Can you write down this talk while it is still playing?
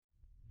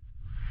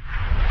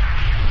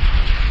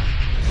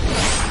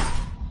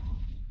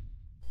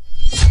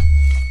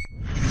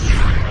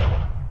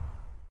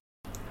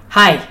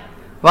Hi,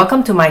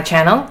 welcome to my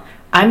channel.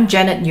 I'm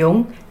Janet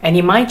Yong, and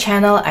in my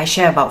channel I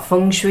share about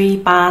Feng Shui,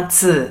 八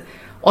字,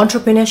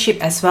 entrepreneurship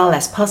as well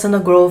as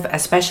personal growth,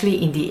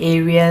 especially in the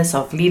areas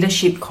of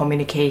leadership,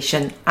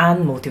 communication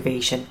and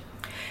motivation.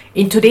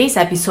 In today's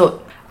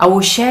episode, I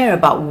will share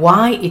about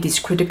why it is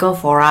critical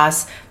for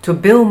us to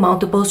build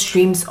multiple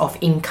streams of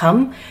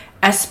income,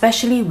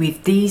 especially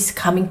with this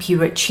coming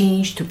period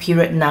change to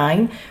period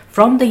 9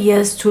 from the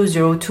years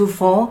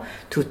 2024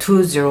 to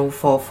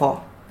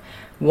 2044.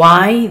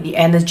 Why the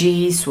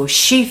energies will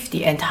shift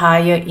the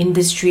entire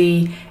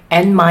industry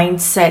and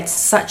mindset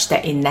such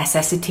that it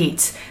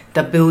necessitates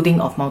the building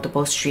of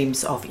multiple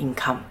streams of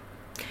income.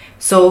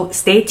 So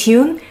stay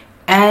tuned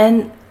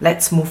and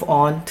let's move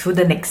on to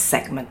the next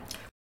segment.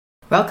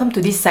 Welcome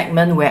to this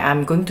segment where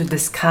I'm going to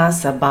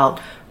discuss about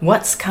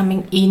what's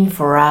coming in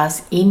for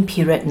us in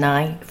period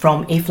 9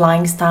 from a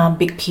flying star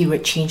big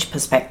period change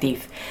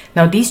perspective.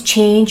 Now this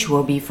change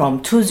will be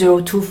from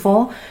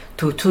 2024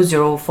 to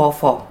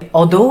 2044.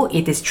 Although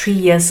it is 3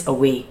 years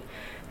away,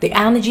 the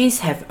energies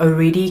have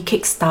already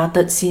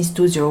kick-started since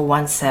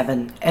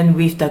 2017, and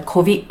with the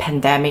COVID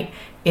pandemic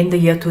in the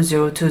year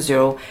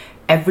 2020,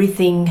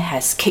 everything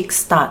has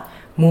kick-start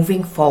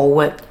moving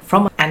forward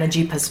from an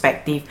energy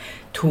perspective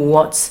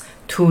towards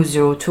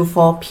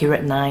 2024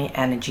 period 9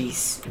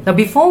 energies. Now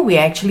before we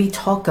actually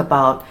talk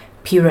about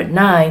period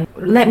 9,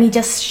 let me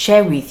just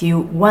share with you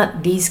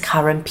what this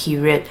current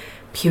period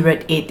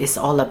 8 is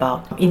all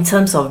about. In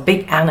terms of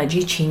big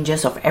energy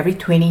changes of every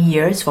 20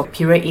 years for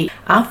period 8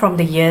 are from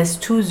the years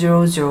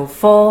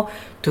 2004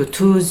 to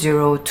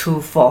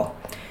 2024.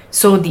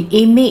 So the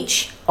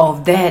image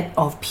of that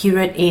of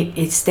period 8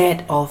 is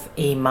that of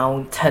a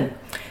mountain.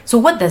 So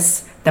what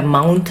does the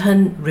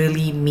mountain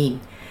really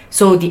mean?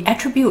 So the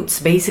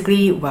attributes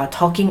basically we're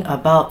talking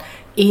about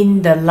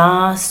in the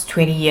last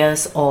 20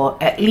 years, or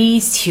at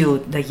least till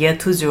the year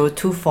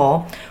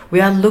 2024, we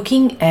are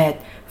looking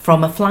at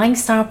from a flying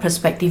star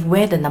perspective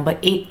where the number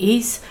 8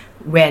 is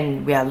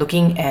when we are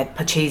looking at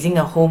purchasing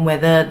a home,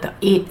 whether the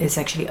 8 is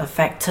actually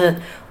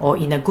affected or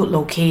in a good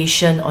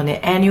location on an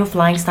annual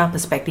flying star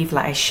perspective,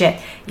 like I shared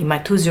in my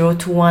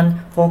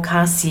 2021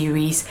 forecast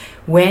series,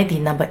 where the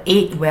number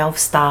 8 wealth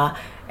star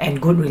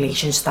and good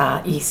relation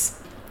star is.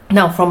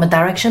 Now, from a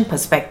direction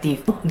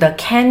perspective, the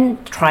Can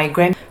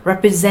trigram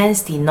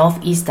represents the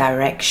northeast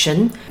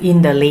direction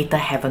in the later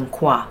heaven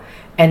qua.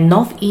 And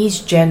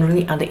northeast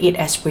generally under 8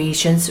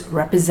 aspirations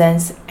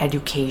represents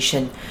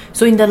education.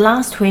 So in the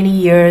last 20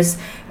 years,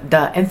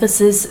 the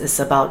emphasis is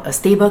about a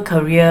stable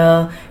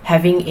career,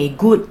 having a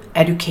good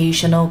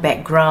educational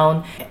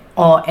background,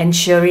 or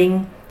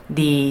ensuring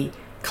the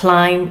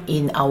climb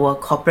in our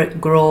corporate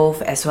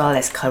growth as well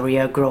as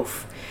career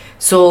growth.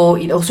 So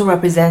it also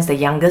represents the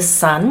youngest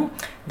son.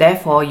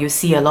 Therefore, you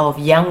see a lot of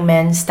young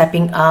men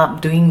stepping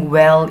up, doing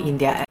well in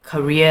their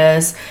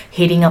careers,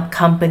 heading up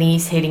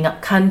companies, heading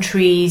up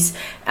countries.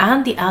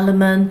 And the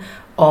element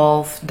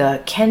of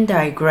the Can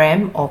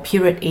diagram or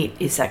period 8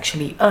 is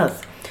actually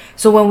Earth.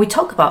 So when we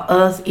talk about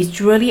Earth,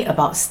 it's really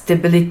about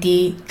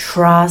stability,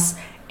 trust,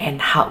 and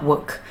hard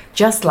work,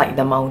 just like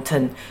the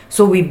mountain.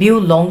 So we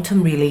build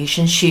long-term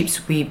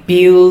relationships, we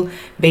build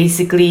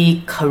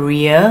basically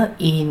career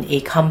in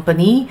a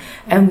company,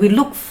 and we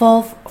look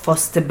for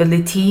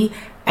stability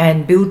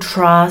and build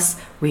trust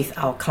with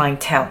our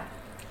clientele.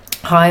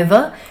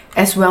 However,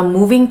 as we are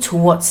moving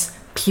towards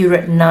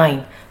period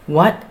 9,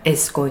 what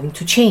is going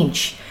to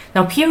change?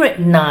 Now period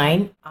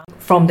 9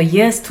 from the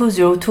years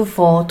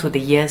 2024 to the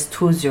years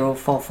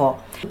 2044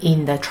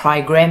 in the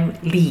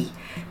trigram Li,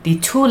 the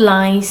two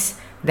lines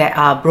that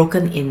are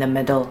broken in the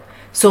middle.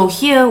 So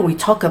here we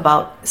talk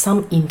about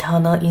some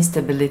internal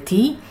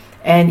instability,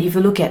 and if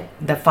you look at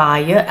the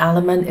fire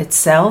element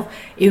itself,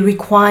 it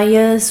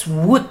requires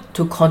wood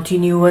to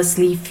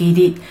continuously feed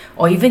it,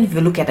 or even if you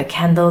look at a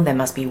candle, there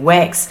must be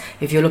wax.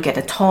 If you look at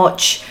a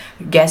torch,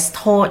 gas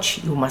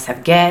torch, you must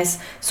have gas.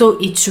 So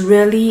it's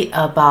really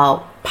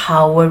about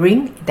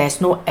powering.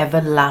 There's no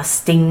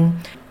everlasting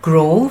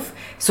growth.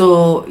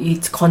 So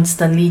it's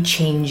constantly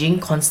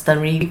changing,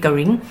 constantly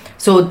figuring.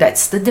 So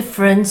that's the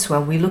difference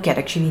when we look at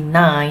actually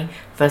 9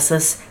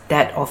 versus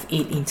that of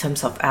 8 in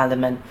terms of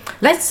element.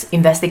 Let's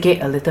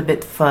investigate a little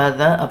bit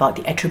further about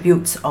the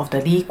attributes of the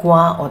Li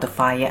Gua or the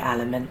fire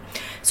element.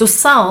 So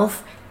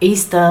south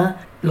is the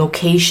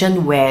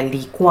location where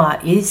Li Gua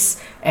is,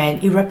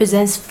 and it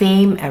represents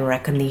fame and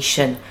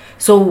recognition.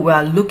 So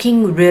we're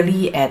looking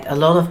really at a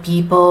lot of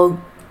people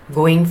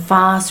going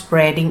fast,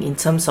 spreading in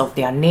terms of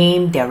their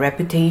name, their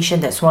reputation.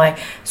 That's why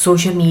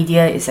social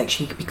media is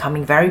actually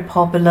becoming very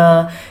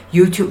popular.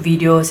 YouTube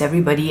videos,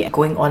 everybody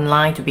going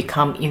online to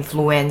become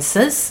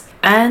influencers.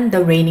 And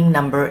the reigning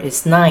number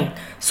is 9.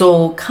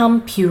 So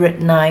come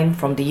period 9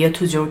 from the year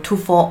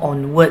 2024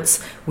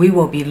 onwards, we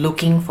will be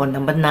looking for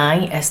number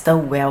 9 as the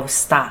wealth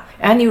star,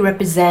 and it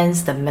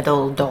represents the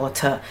middle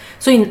daughter.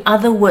 So in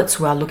other words,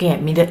 we are looking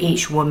at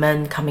middle-aged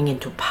women coming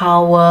into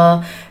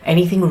power,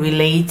 anything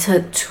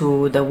related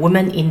to the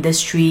women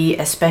industry,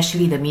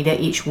 especially the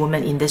middle-aged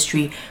woman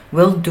industry,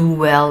 will do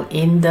well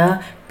in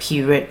the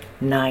period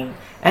 9.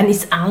 And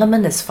its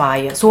element is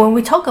fire. So when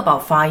we talk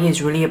about fire,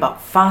 it's really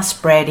about fast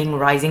spreading,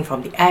 rising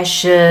from the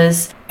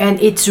ashes, and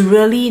it's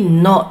really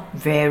not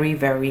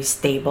very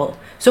stable.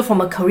 So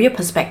from a career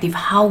perspective,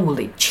 how will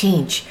it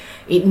change?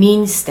 It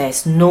means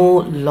there's no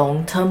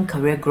long-term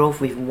career growth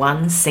with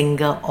one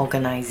single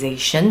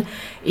organization.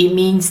 It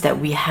means that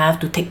we have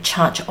to take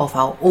charge of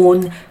our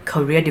own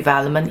career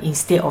development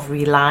instead of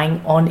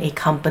relying on a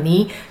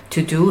company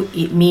to do.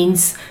 It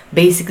means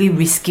basically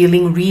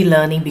reskilling,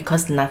 relearning,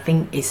 because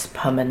nothing is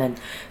permanent.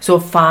 So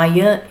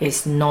fire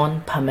is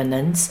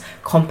non-permanence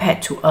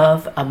compared to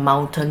earth, a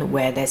mountain,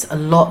 where there's a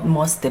lot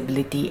more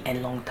stability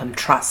and long-term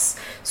trust.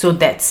 So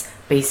that's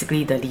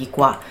basically the Li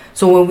Gua.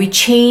 So when we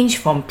change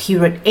from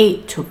period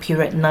 8 to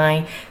period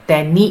 9,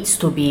 there needs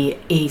to be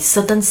a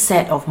certain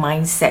set of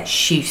mindset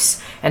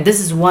shifts. And this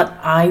is what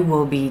I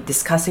will be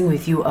discussing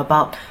with you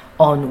about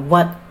on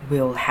what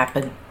will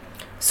happen.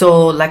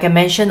 So like I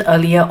mentioned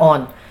earlier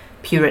on,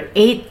 period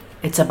 8,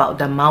 it's about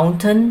the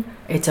mountain.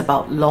 It's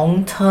about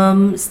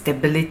long-term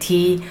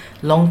stability,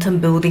 long-term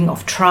building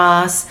of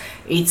trust.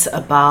 It's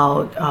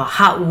about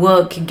hard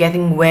work,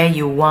 getting where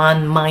you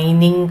want,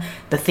 mining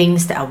the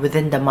things that are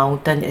within the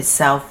mountain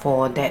itself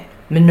for that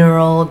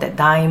mineral, that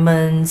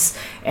diamonds,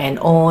 and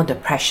all the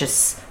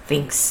precious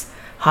things.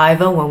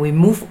 However, when we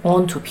move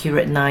on to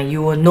period 9,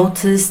 you will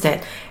notice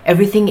that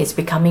everything is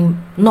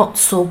becoming not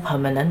so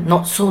permanent,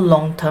 not so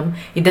long-term.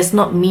 It does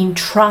not mean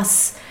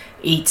trust,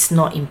 it's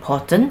not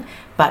important,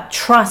 but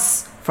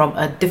trust from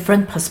a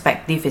different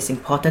perspective is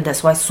important.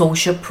 That's why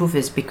social proof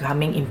is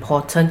becoming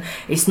important.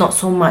 It's not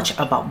so much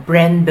about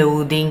brand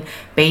building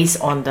based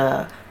on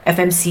the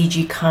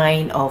FMCG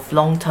kind of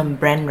long-term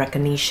brand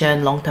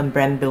recognition, long-term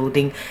brand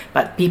building,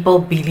 but people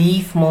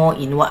believe more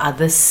in what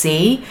others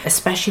say,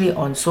 especially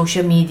on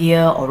social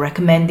media or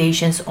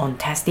recommendations on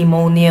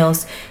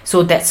testimonials.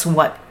 So that's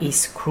what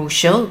is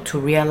crucial to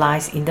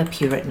realize in the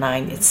period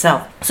 9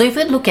 itself. So if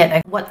we look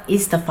at what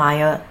is the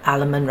fire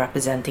element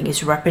representing,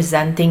 it's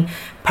representing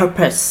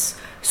purpose.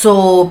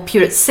 So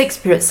period 6,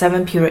 period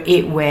 7, period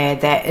 8, where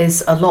there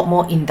is a lot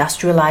more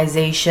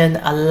industrialization,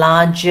 a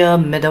larger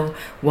middle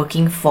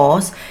working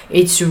force,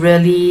 it's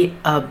really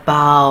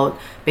about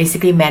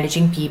basically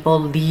managing people,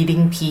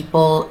 leading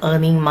people,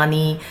 earning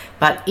money.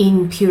 But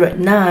in period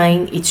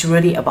 9, it's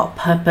really about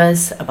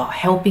purpose, about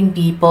helping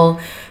people,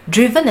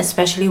 driven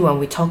especially when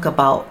we talk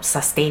about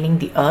sustaining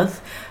the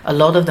earth. A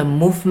lot of the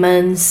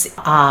movements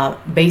are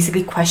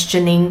basically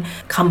questioning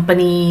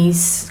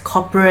companies,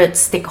 corporate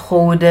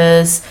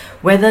stakeholders,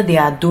 whether they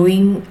are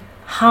doing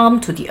harm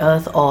to the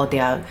earth or they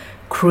are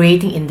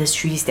creating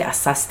industries that are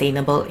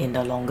sustainable in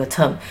the longer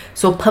term.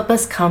 So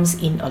purpose comes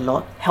in a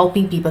lot,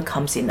 helping people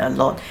comes in a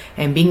lot,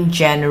 and being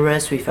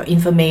generous with your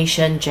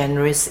information,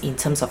 generous in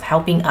terms of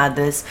helping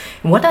others.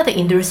 And what are the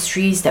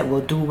industries that will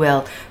do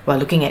well? We're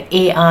looking at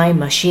AI,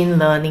 machine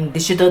learning,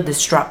 digital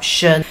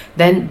disruption.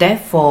 Then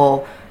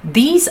therefore,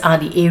 these are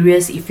the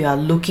areas, if you are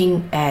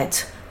looking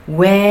at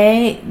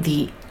where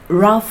the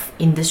rough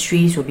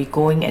industries will be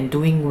going and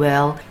doing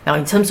well. Now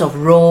in terms of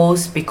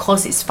roles,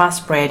 because it's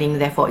fast spreading,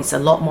 therefore it's a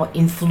lot more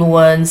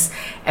influence,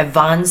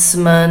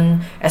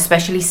 advancement,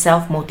 especially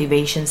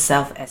self-motivation,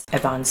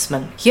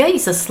 self-advancement. Here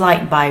is a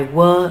slide by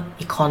World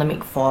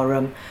Economic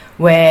Forum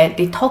where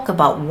they talk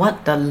about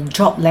what the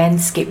job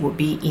landscape would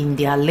be in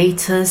their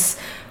latest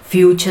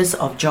Futures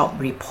of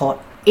Job report.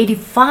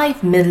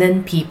 85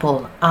 million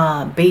people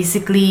are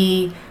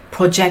basically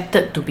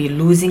projected to be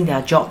losing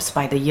their jobs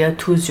by the year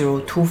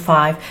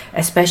 2025,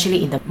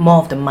 especially in the more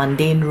of the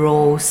mundane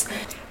roles.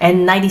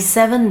 And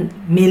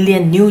 97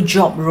 million new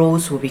job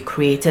roles will be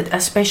created,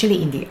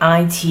 especially in the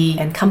IT.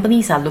 And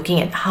companies are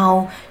looking at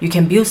how you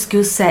can build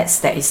skill sets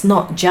that is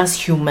not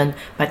just human,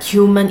 but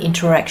human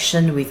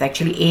interaction with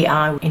actually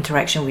AI,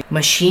 interaction with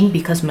machine,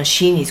 because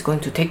machine is going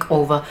to take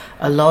over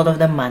a lot of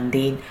the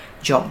mundane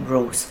job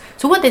roles.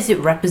 So what does it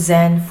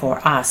represent for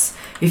us?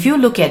 If you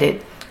look at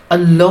it, a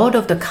lot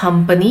of the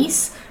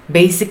companies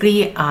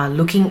basically are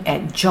looking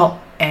at job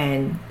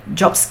and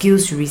job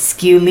skills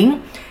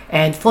reskilling,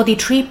 and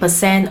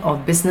 43%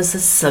 of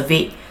businesses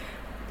surveyed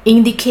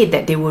indicate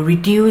that they will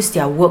reduce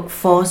their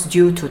workforce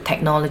due to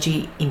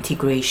technology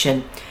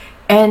integration.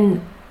 And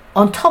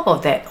on top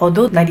of that,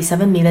 although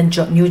 97 million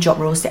new job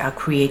roles that are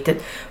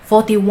created,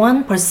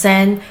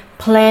 41%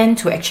 plan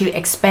to actually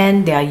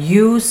expand their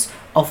use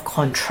of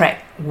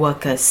contract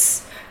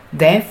workers.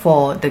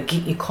 Therefore, the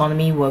gig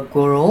economy will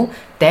grow.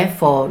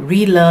 Therefore,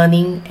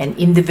 relearning an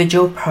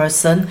individual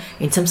person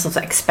in terms of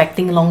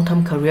expecting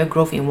long-term career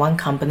growth in one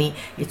company,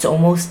 it's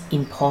almost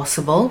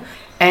impossible.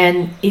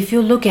 And if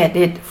you look at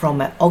it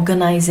from an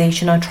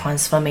organizational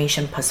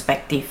transformation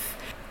perspective,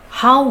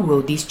 how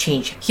will this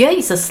change? Here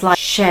is a slide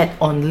shared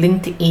on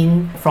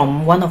LinkedIn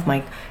from one of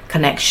my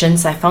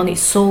connections. I found it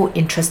so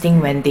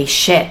interesting when they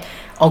shared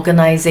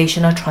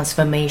organizational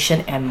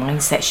transformation and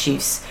mindset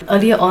shifts.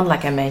 Earlier on,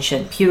 like I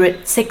mentioned,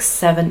 period 6,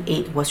 7,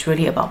 8 was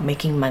really about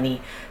making money.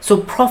 So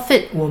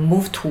profit will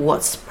move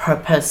towards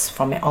purpose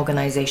from an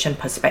organization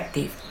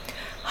perspective.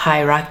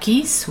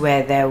 Hierarchies,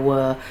 where there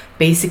were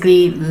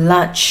basically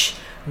large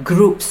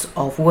groups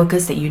of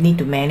workers that you need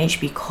to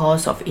manage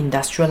because of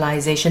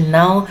industrialization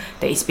now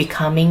that is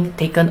becoming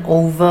taken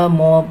over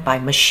more by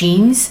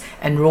machines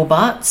and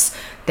robots.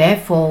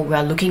 Therefore, we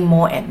are looking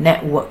more at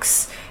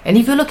networks. And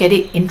if you look at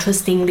it,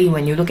 interestingly,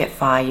 when you look at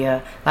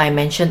fire, like I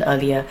mentioned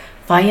earlier,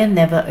 fire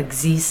never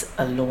exists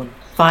alone.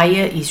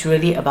 Fire is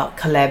really about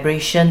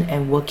collaboration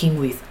and working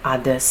with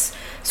others.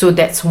 So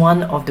that's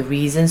one of the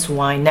reasons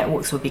why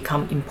networks will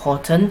become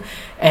important.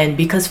 And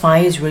because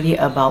fire is really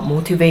about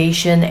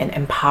motivation and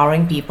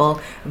empowering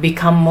people,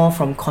 become more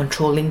from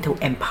controlling to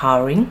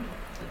empowering.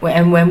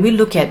 And when we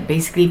look at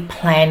basically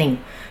planning,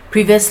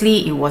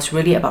 previously it was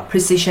really about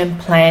precision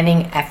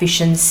planning,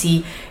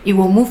 efficiency. It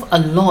will move a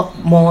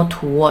lot more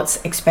towards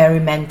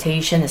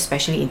experimentation,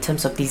 especially in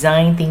terms of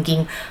design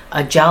thinking,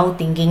 agile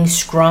thinking,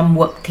 scrum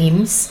work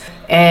teams.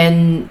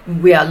 And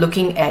we are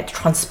looking at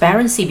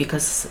transparency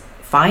because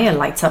fire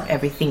lights up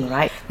everything,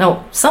 right?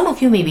 Now, some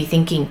of you may be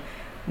thinking,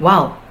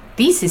 wow,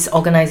 this is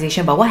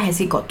organization, but what has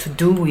it got to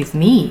do with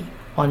me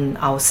on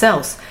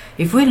ourselves?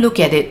 If we look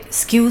at it,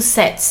 skill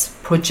sets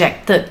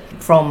projected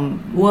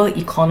from World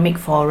Economic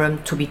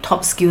Forum to be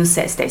top skill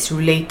sets that's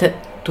related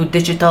to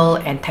digital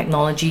and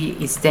technology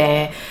is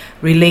there,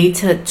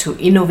 related to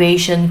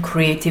innovation,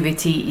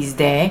 creativity is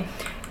there.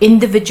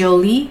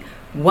 Individually,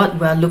 what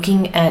we're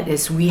looking at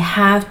is we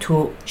have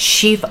to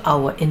shift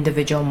our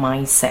individual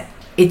mindset.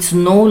 It's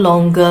no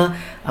longer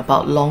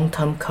about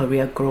long-term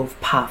career growth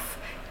path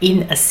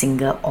in a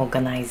single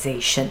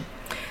organization.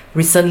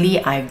 Recently,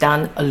 I've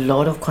done a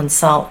lot of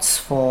consults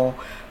for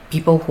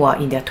people who are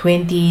in their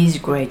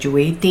 20s,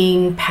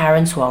 graduating,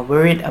 parents who are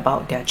worried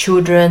about their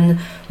children,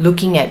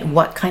 looking at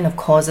what kind of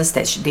courses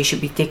that they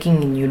should be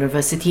taking in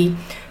university.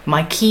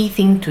 My key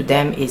thing to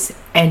them is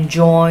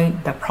enjoy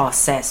the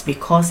process,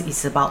 because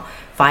it's about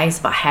fire is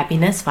about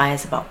happiness, fire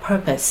is about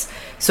purpose.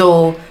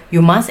 So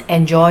you must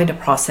enjoy the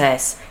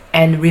process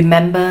and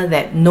remember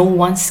that no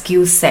one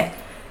skill set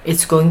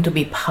is going to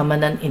be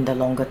permanent in the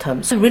longer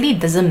term. So it really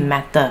doesn't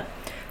matter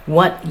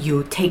what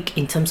you take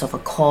in terms of a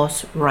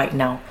course right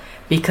now,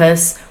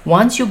 because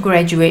once you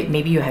graduate,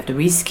 maybe you have to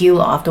reskill,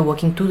 or after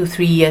working 2 to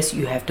 3 years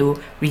you have to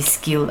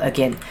reskill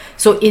again.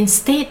 So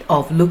instead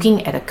of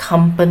looking at a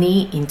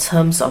company in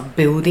terms of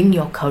building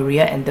your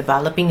career and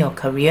developing your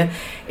career,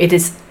 it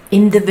is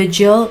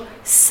individual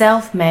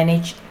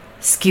self-managed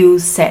skill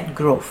set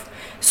growth.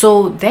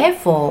 So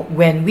therefore,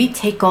 when we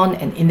take on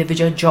an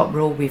individual job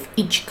role with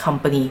each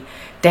company,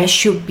 there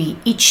should be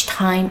each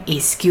time a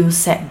skill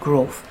set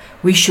growth.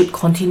 We should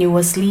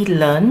continuously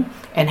learn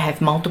and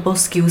have multiple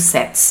skill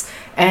sets.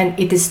 And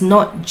it is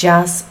not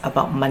just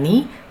about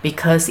money,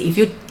 because if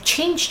you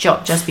change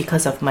job just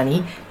because of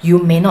money, you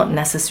may not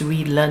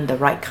necessarily learn the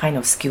right kind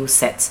of skill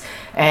sets.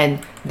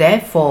 And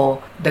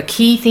therefore, the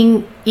key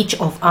thing each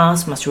of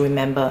us must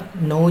remember,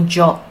 no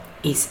job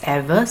is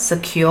ever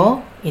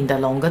secure in the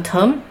longer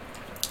term.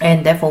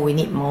 And therefore, we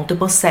need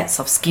multiple sets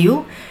of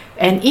skill.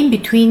 And in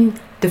between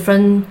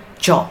different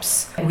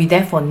jobs, we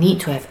therefore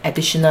need to have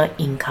additional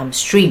income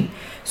stream.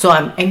 So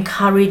I'm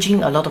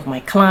encouraging a lot of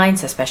my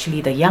clients,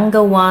 especially the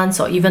younger ones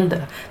or even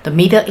the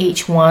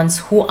middle-aged ones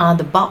who are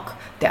the bulk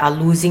that are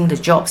losing the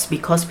jobs,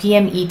 because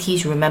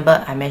PMETs,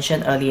 remember I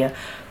mentioned earlier,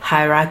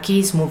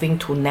 hierarchies moving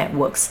to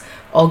networks,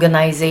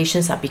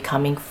 organizations are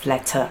becoming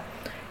flatter.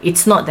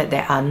 It's not that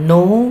there are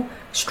no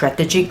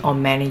strategic or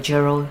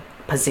managerial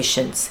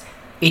positions.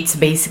 It's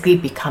basically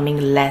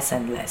becoming less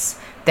and less.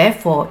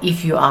 Therefore,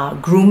 if you are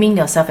grooming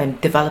yourself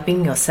and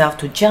developing yourself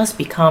to just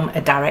become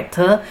a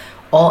director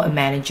or a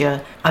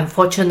manager,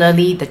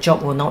 unfortunately, the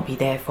job will not be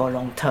there for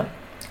long term.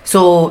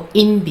 So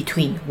in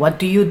between, what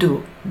do?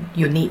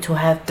 You need to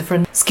have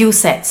different skill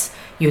sets.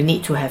 You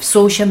need to have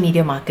social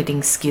media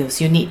marketing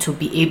skills. You need to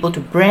be able to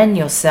brand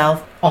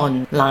yourself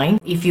online.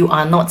 If you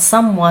are not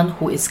someone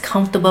who is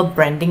comfortable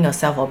branding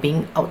yourself or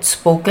being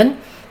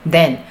outspoken,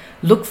 then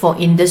look for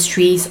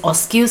industries or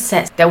skill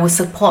sets that will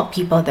support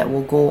people that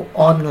will go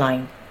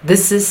online.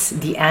 This is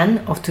the end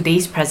of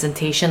today's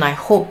presentation. I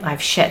hope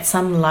I've shed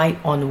some light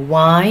on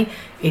why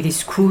it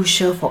is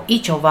crucial for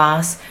each of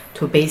us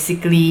to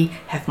basically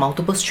have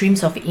multiple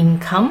streams of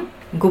income.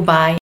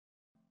 Goodbye.